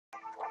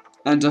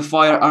And the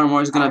fire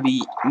armor is gonna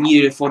be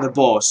needed for the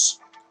boss.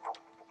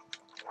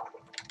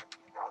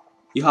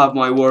 You have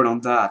my word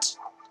on that.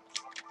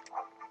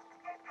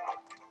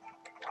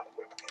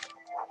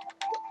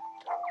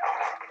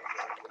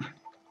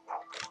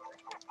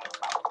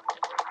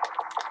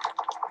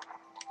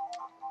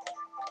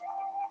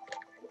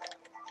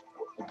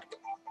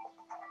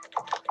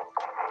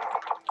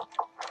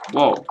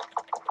 Whoa.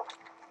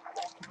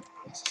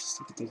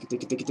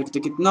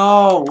 Take it.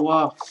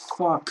 No!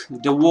 Fuck.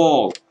 The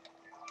wall.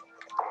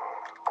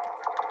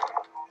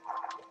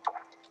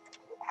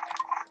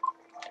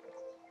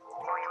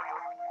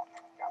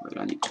 Wait,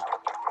 I need to...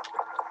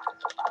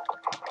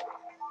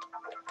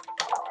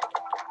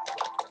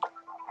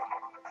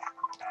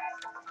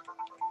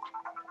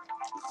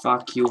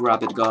 Fuck you,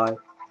 rabbit guy.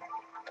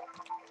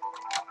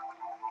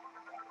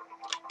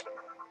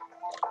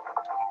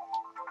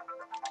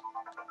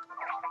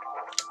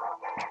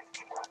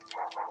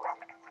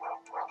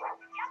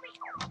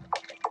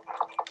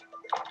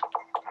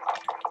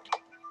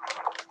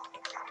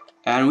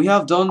 And we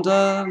have done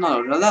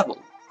another level.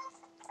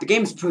 The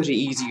game's pretty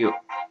easy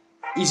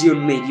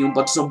on medium,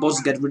 but some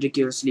bosses get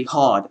ridiculously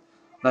hard.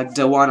 Like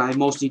the one I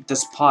mostly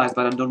despise,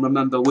 but I don't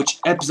remember which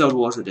episode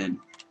was it in.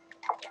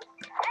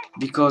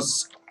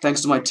 Because,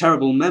 thanks to my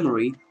terrible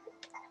memory,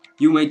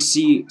 you might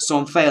see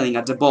some failing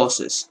at the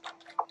bosses.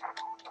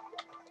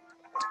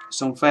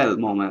 Some failed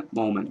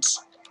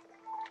moments.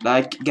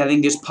 Like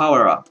getting this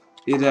power up.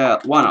 It's a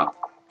 1-up.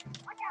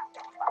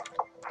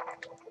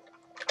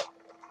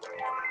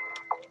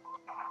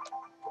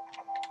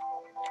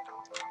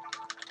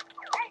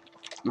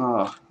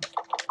 Oh.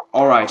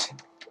 Alright.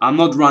 I'm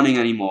not running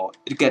anymore.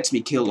 It gets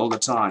me killed all the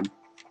time.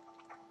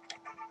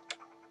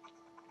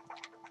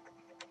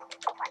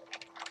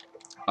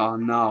 Oh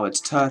no,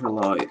 it's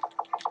Turtleoid.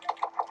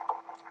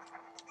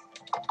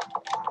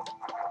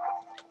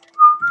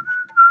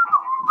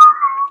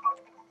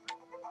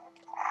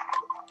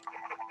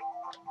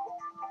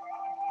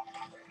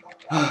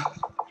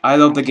 I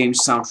love the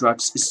game's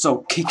soundtracks. It's so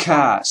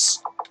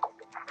kick-ass.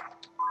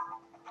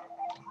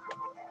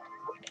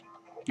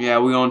 Yeah,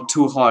 we're on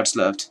 2 hearts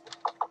left.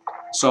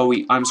 So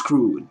I'm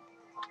screwed.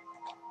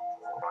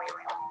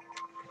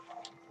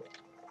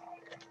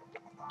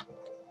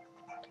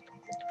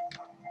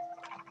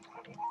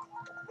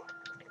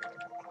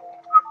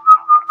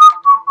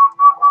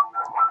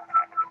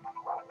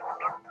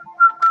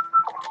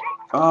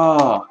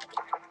 Oh.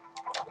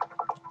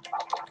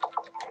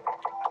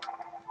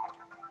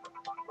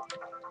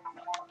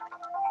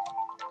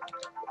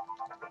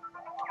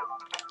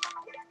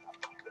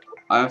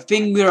 I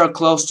think we are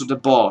close to the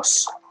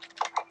boss.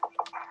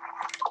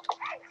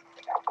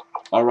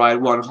 Alright,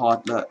 1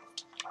 heart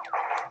left.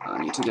 I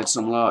need to get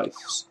some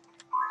lives.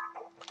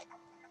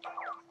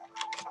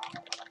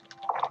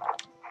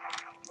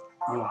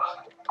 Oh.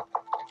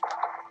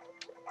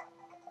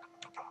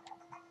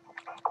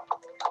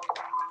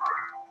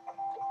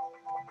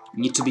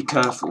 Need to be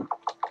careful.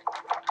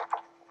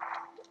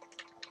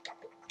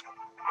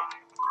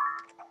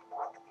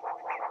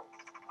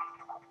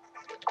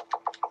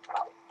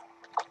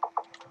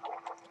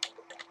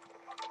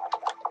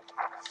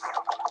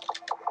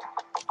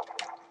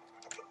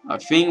 I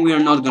think we are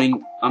not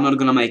going. I'm not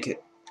gonna make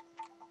it.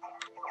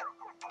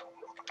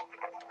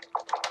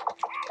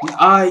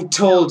 I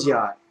told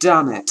ya,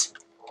 damn it.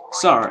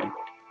 Sorry.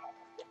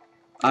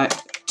 I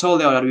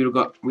told ya that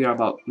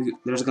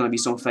there's gonna be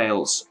some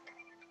fails.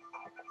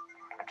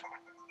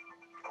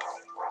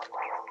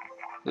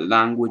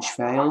 Language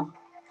fail.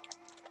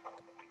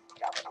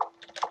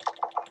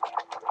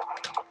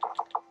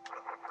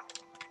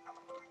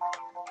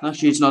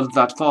 Actually, it's not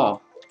that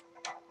far.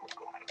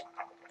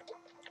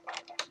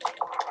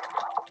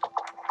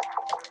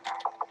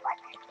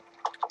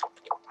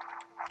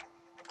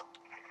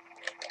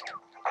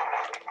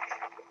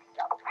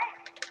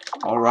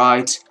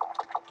 Alright.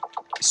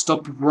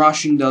 Stop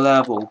rushing the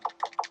level.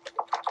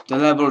 The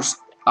levels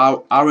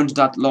aren't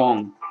that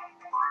long.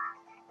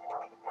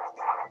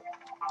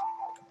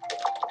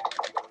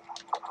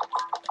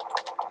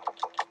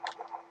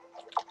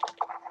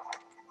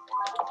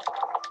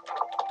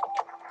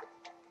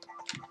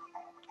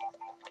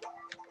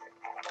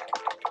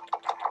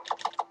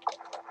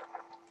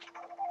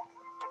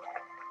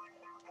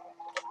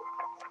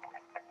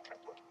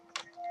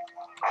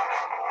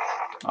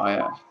 Oh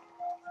yeah.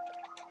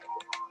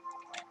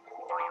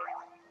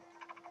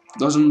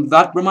 Doesn't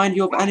that remind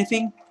you of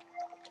anything?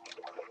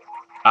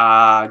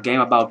 A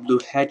game about Blue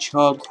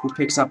Hedgehog who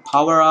picks up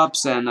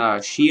power-ups and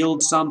a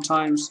shield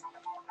sometimes.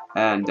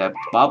 And a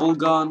bubble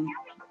gun.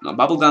 No,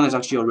 bubble gun is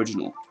actually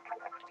original.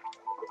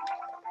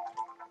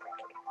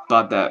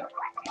 But the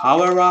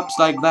power-ups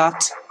like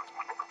that,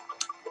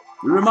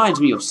 it reminds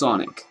me of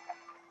Sonic.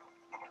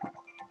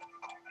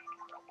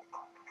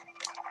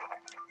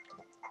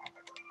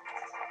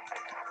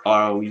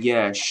 Oh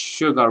yeah,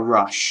 Sugar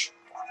Rush.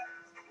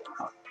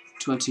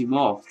 20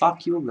 more.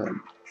 Fuck you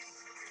then.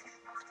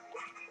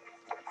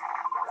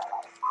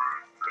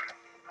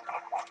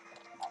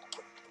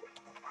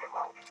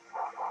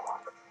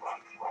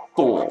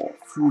 4,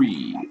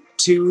 3,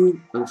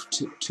 two,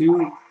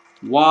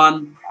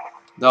 one,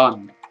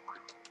 done.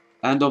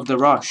 End of the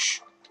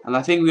rush. And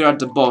I think we're at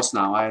the boss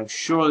now. I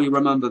surely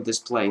remember this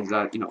place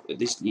that, you know,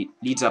 this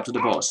leads up to the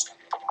boss.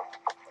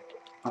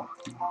 Oh,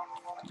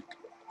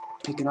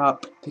 pick it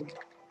up.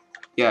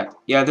 Yeah,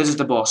 this is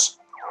the boss.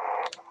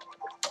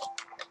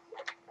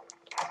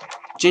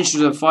 Change to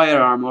the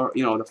firearm, or,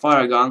 you know, the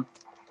fire gun.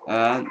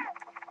 And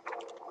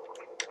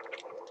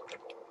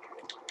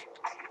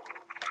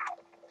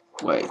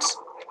wait.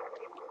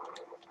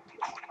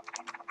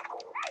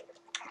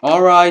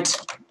 Alright.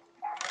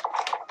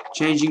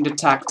 Changing the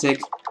tactic.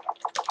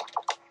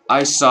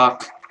 I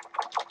suck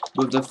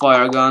with the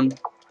fire gun.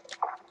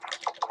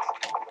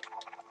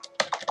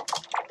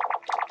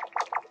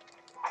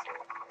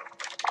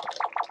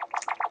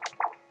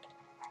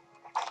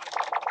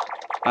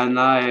 And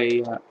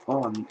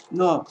oh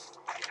no.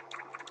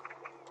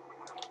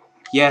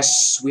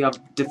 Yes, we have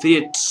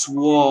defeated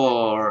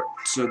Sword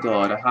to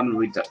God. I haven't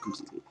read that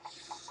completely.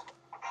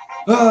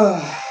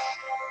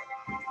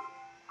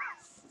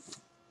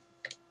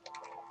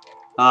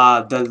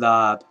 The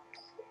lab.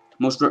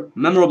 Most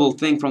memorable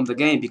thing from the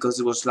game because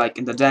it was like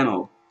in the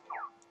demo.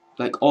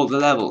 Like all the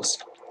levels.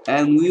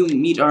 And we'll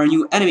meet our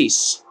new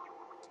enemies.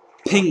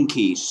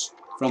 Pinkies.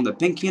 From the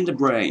Pinky and the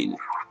Brain.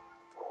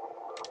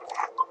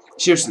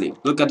 Seriously,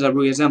 look at the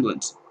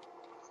resemblance.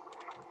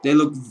 They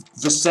look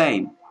the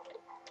same.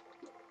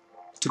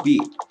 To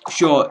be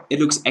sure, it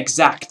looks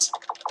exact.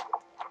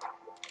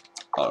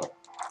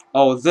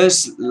 Oh,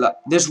 this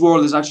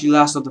world is actually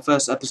last of the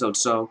first episode,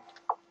 so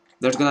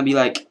there's gonna be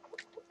like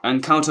an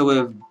encounter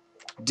with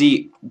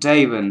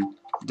Davin,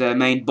 the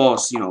main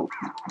boss, you know,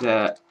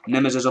 the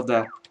nemesis of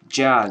the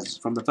Jazz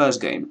from the first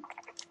game.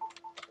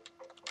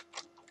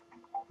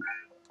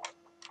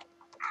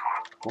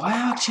 Why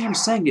actually I'm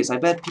saying this? I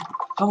bet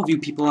half of you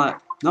people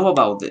know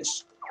about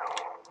this.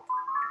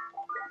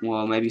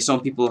 Well, maybe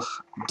some people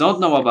don't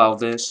know about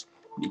this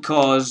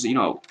because, you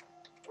know,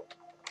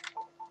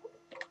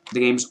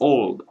 the game's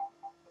old.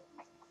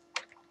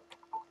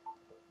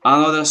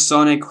 Another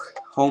Sonic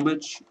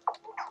homage.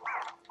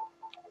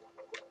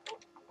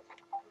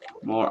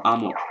 More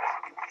ammo.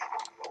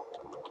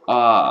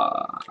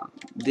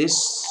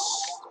 This...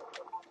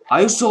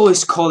 I used to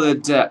always call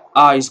it the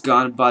ice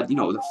gun, but, you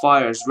know, the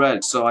fire is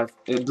red, so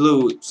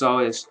blue, so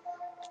it's...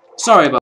 Sorry about